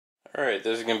Alright,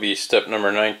 this is going to be step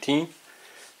number 19.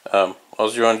 All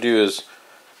you want to do is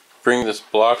bring this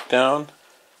block down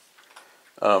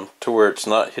to where it's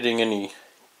not hitting any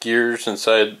gears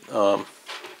inside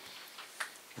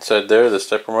inside there, the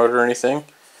stepper motor or anything,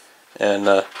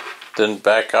 and then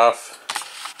back off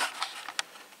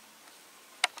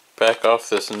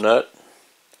this nut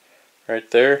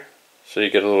right there, so you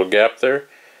get a little gap there.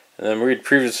 And then we'd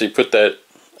previously put that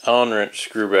Allen wrench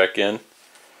screw back in,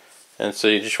 and so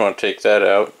you just want to take that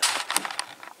out.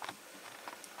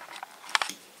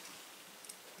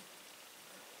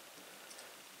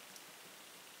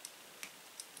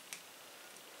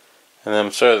 And then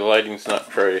I'm sorry the lighting's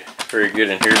not very good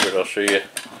in here, but I'll show you.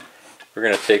 We're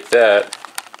going to take that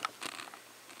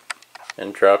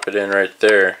and drop it in right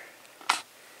there.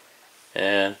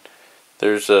 And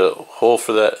there's a hole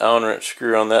for that Allen wrench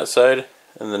screw on that side,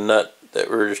 and the nut that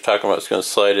we were just talking about is going to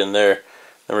slide in there.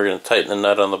 Then we're going to tighten the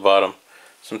nut on the bottom.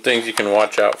 Some things you can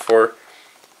watch out for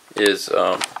is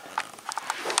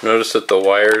notice that the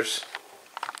wires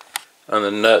on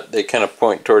the nut, they kind of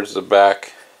point towards the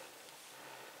back,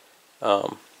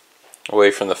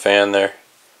 away from the fan there.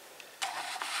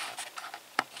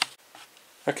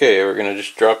 Okay, we're going to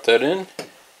just drop that in.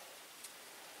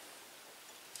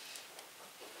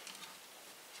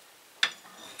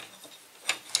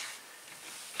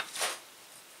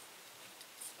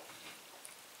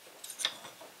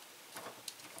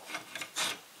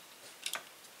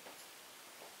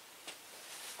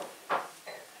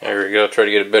 There we go, try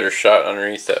to get a better shot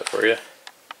underneath that for you.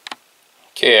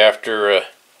 Okay, after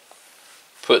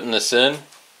putting this in,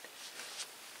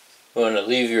 you want to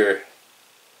leave your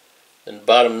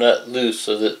bottom nut loose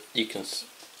so that you can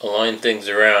align things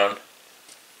around.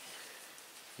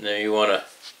 And then you want to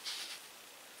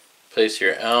place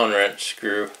your Allen wrench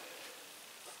screw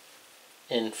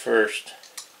in first.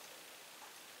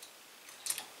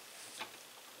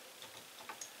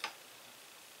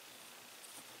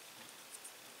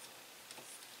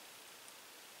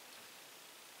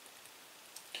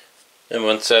 And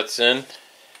once that's in,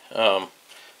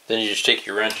 then you just take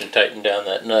your wrench and tighten down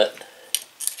that nut.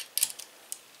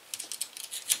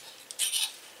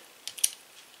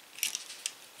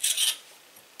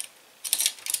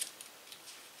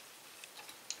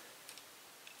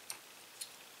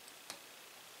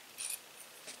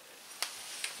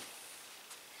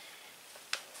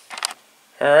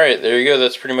 Alright, there you go.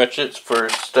 That's pretty much it for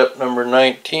step number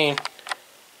 19.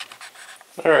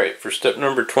 Alright, for step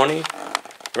number 20,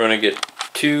 we're going to get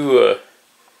two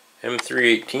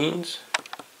M318s.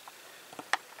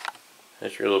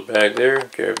 That's your little bag there.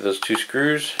 Grab those two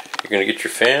screws. You're going to get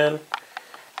your fan,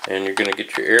 and you're going to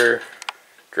get your air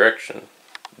direction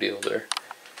deal there.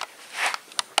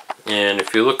 And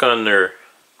if you look on their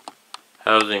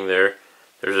housing there,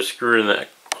 there's a screw in that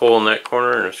hole in that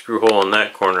corner and a screw hole in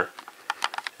that corner.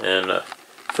 And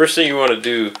first thing you want to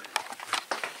do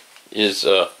is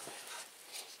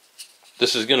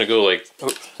this is going to go like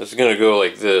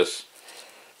this,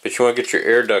 but you want to get your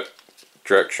air duct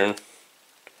direction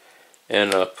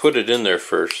and put it in there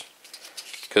first,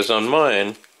 because on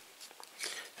mine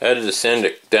I had to sand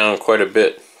it down quite a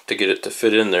bit to get it to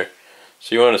fit in there.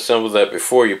 So you want to assemble that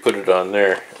before you put it on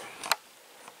there.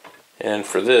 And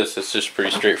for this, it's just pretty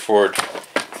straightforward.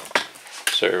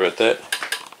 Sorry about that.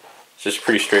 It's just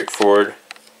pretty straightforward.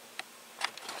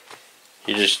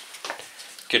 You just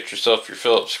get yourself your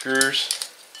Phillips screws,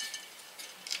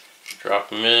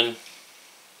 drop them in,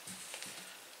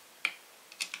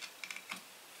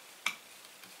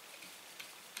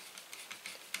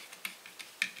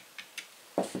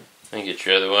 and get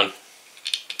your other one,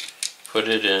 put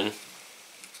it in.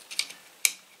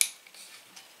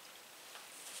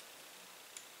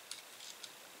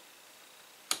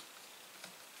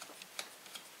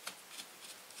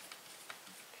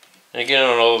 And again,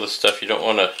 on all of this stuff, you don't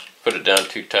want to put it down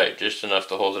too tight, just enough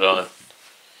to hold it on.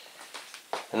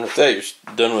 And with that,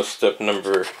 you're done with step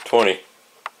number 20.